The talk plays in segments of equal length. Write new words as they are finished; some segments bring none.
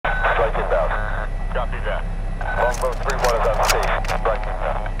Longbow 3-1 is on station. Striking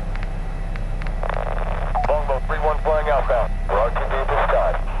now. Longbow 3-1 flying outbound. We're RTB this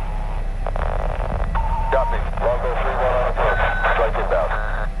time. Copy. Longbow 3-1 on approach. Strike inbound.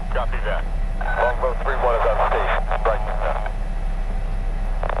 Copy that. Longbow 3-1 is on station. Striking now.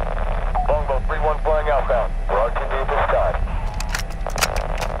 Longbow 3-1 flying outbound. We're RTB this time.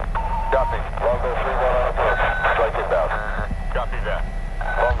 Copy. Longbow 3-1 on approach. Strike inbound. Copy that.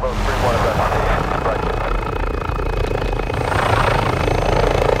 Longbow 3-1 is on station. Striking now.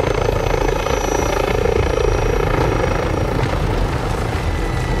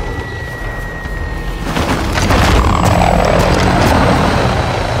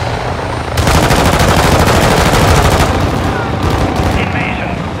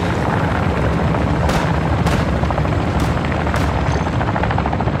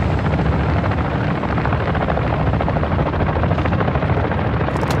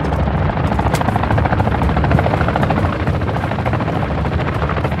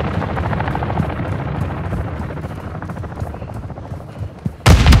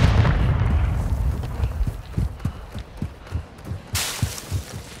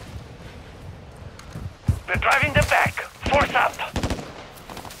 We're driving them back. Force up.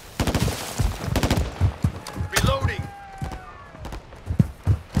 Reloading.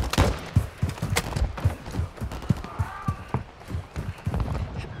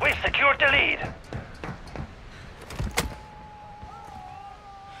 We've secured the lead.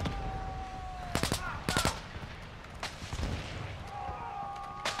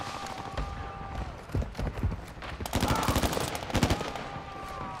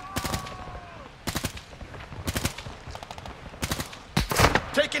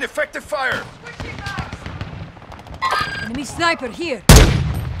 Taking effective fire. Enemy sniper here.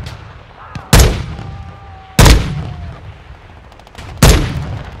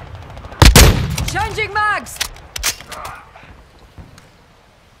 Changing mags.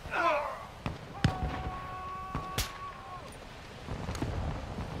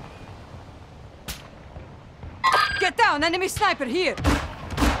 Get down, enemy sniper here.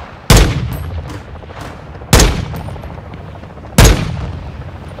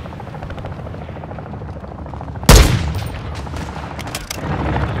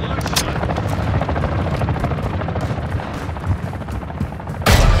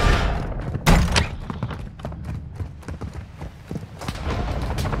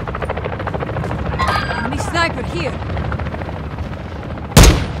 Sniper here.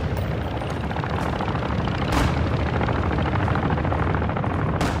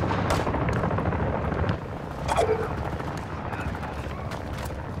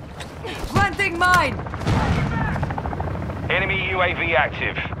 Planting mine. Enemy UAV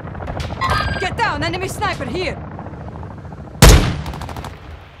active. Get down, enemy sniper here.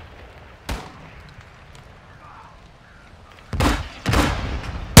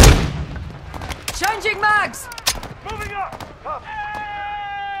 Changing mags! Moving up!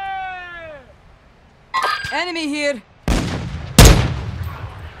 Enemy here.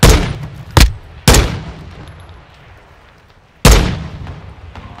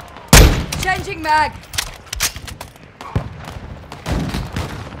 Changing mag.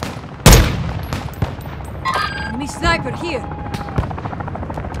 Enemy sniper here.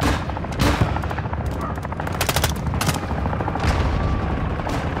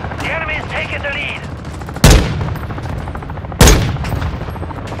 The enemy is taking the lead.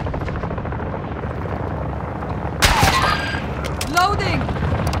 Loading!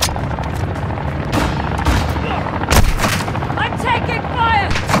 I'm taking fire!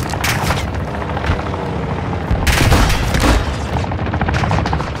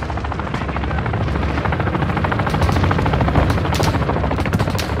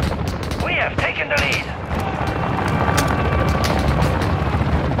 We have taken the lead.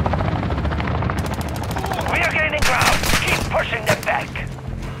 We are gaining ground. Keep pushing them back.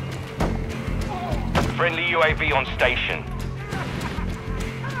 Friendly UAV on station.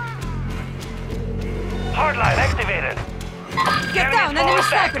 Hardline activated. Get down, enemy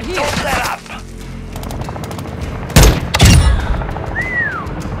sniper here! Don't let up.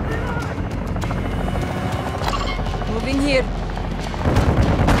 Moving here.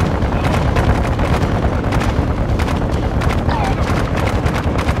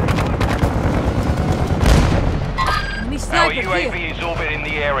 Enemy Our sniper UAV here. is orbiting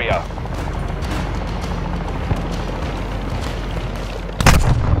the area.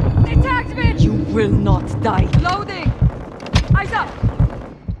 Attacked me! You will not die. Loading! Eyes up!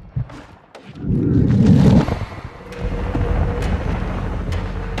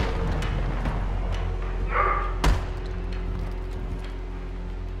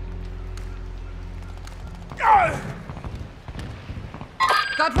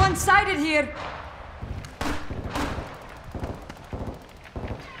 Got one sighted here.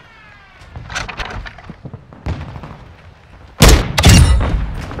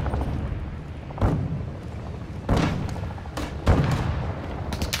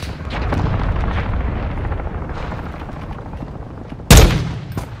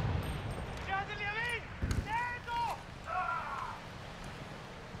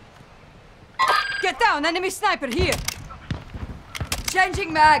 Get down, enemy sniper here.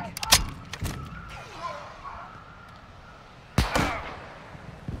 Changing mag.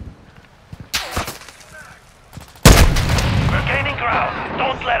 We're gaining ground.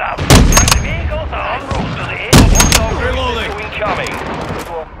 Don't let up. Friendly vehicles are en route to the air. Reloading. Incoming.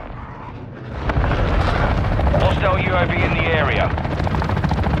 Hostile UAV in the area.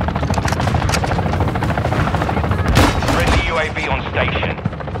 Friendly UAV on station.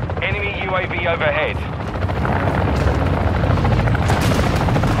 Enemy UAV overhead.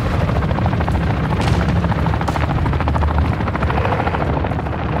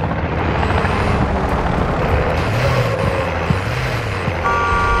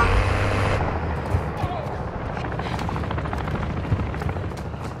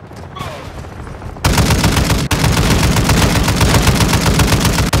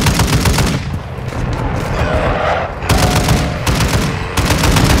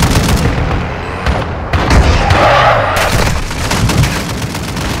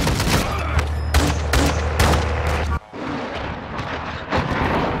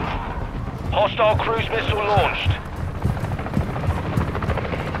 Hostile cruise missile launched.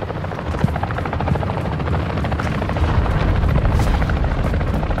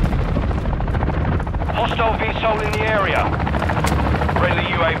 Hostile VSOL in the area. Friendly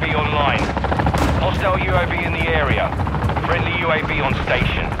UAV online. Hostile UAV in the area. Friendly UAV on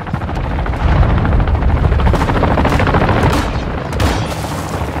station.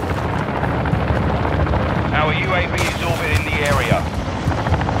 Our UAV is orbiting the area.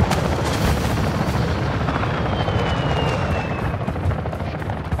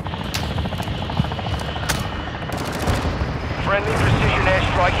 Friendly precision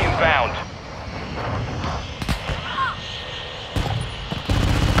airstrike inbound.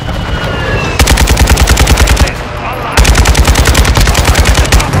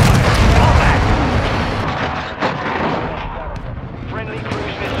 Friendly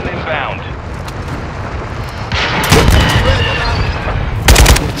cruise missile inbound.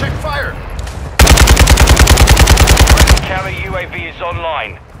 Check fire! Friendly counter UAV is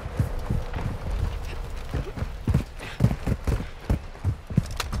online.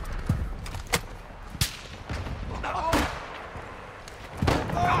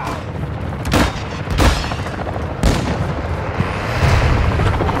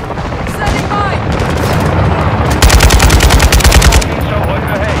 Setting mine. VSOL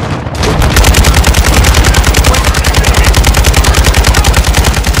overhead.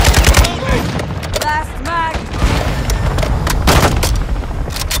 Last mag.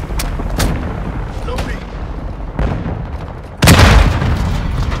 Loading.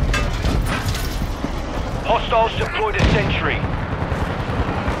 Hostiles deployed a sentry.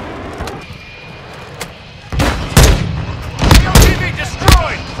 LTV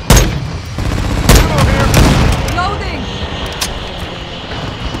destroyed! Ammo here! Loading.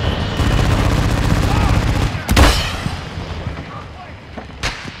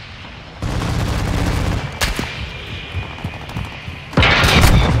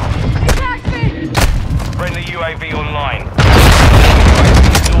 Attack me. Friendly UAV online. UAV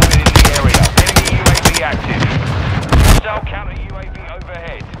is orbiting the area. Enemy UAV active. Hostile counter UAV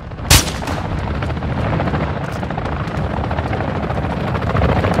overhead.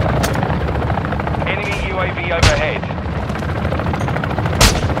 Enemy UAV overhead.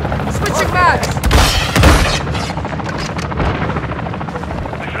 Switching mags.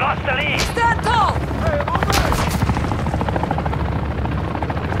 We've lost the lead. Stand tall.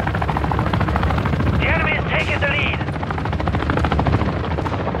 The enemy is taking the lead.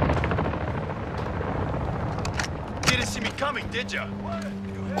 Didn't see me coming, did ya?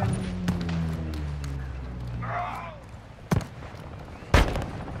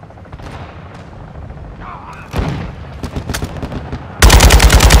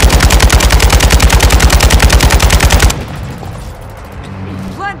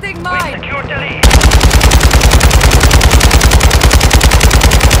 Planting We mine. secured the lead.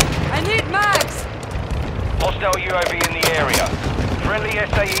 I need mags. Hostile UAV in the area. Friendly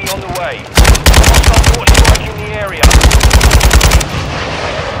SAE on the way. Hostile mortar strike in the area.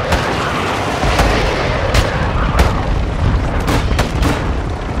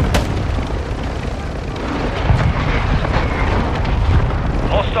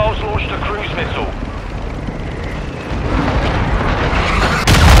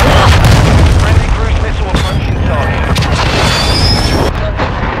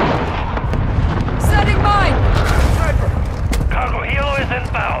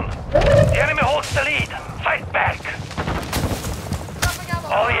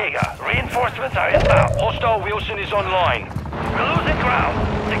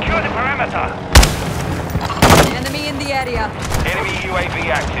 perimeter. Enemy in the area. Enemy UAV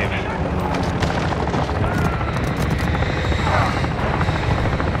active.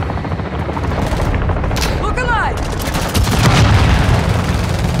 Look alive!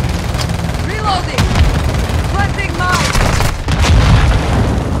 Reloading! Planting mine!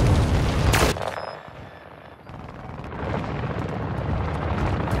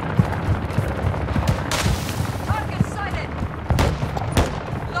 Target sighted!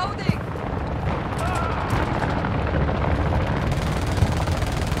 Loading!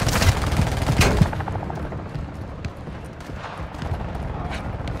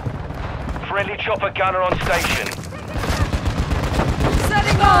 Friendly chopper gunner on station.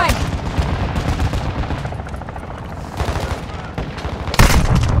 Setting mine!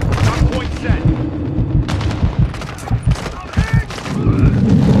 Point set.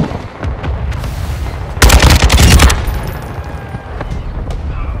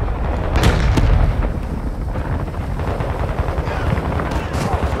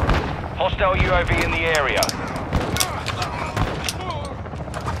 Hostile UAV in the area.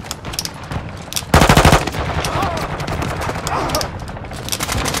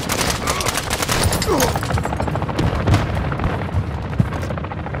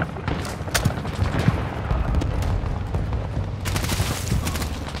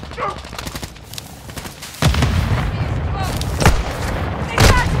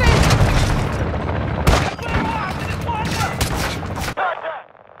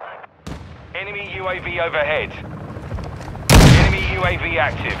 Enemy UAV overhead. Enemy UAV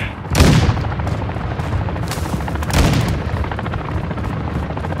active.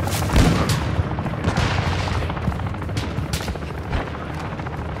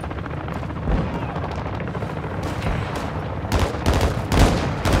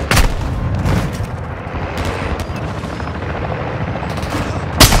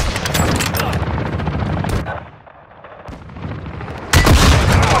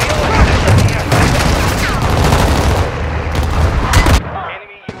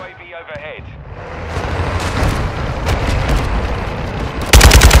 Enemy UAV overhead.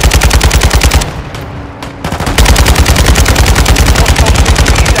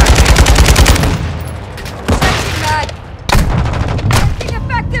 Changing mag! Taking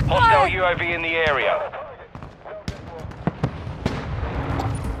effective Hostile fire! UAV in the area.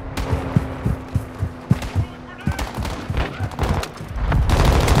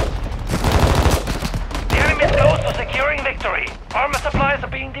 The enemy is close to securing victory. Armor supplies are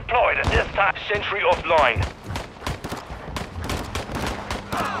being deployed at this time. Sentry offline.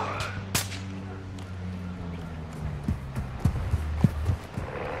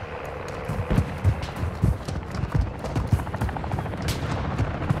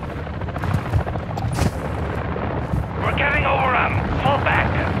 We're getting overrun. Fall back.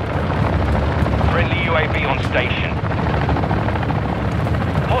 Friendly UAV on station.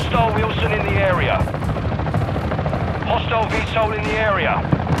 Hostile Wilson in the area. Hostile VTOL in the area.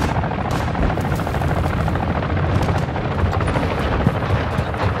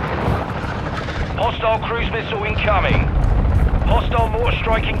 Hostile cruise missile incoming. Hostile mortar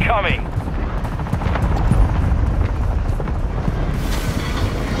strike incoming.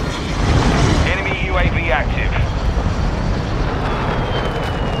 Enemy UAV active.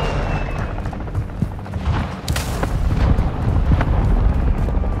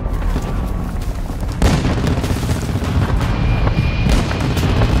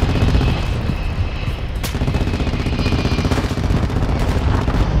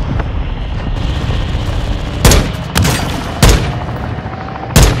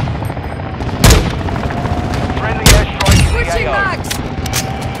 Friendly airstrike in the Switching AO. mags!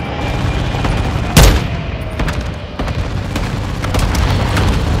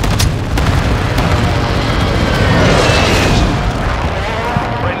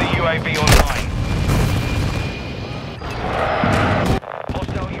 Friendly UAV online.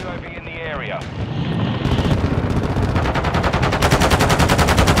 Hostile UAV in the area.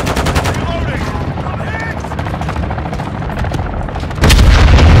 Reloading. I'm hit.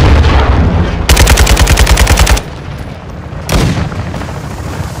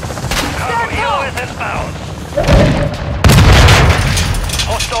 Cargo is inbound.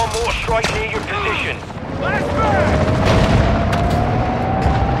 Hostile mortar strike near your position.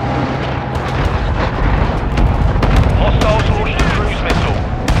 Hostiles launched a cruise missile.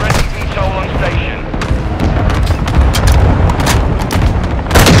 Friendly VTOL on station.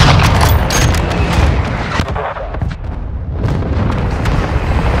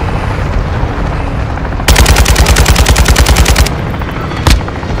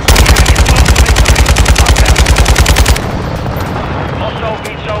 Hostile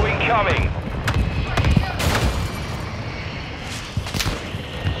VTOL incoming. incoming.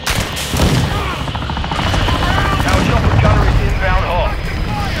 Our chopper gunner is inbound hot.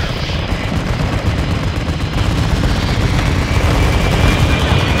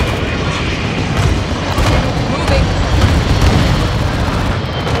 Moving.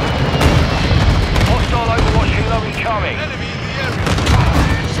 Hostile Overwatch helo incoming. Enemy in the area.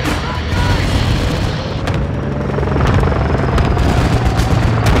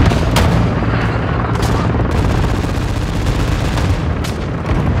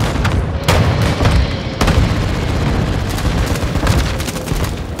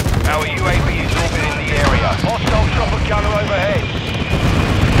 Our UAV is orbiting the area. Hostile chopper gunner overhead.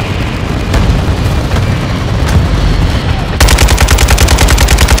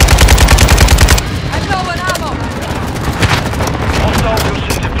 I'm low on ammo. Hostile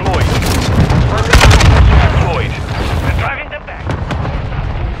Wilson deployed. Wilson deployed. We're driving them back.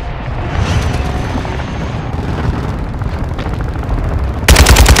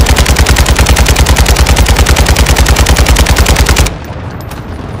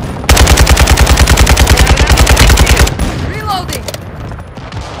 Reloading.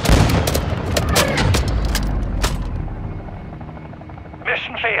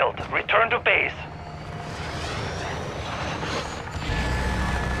 Mission failed. Return to base.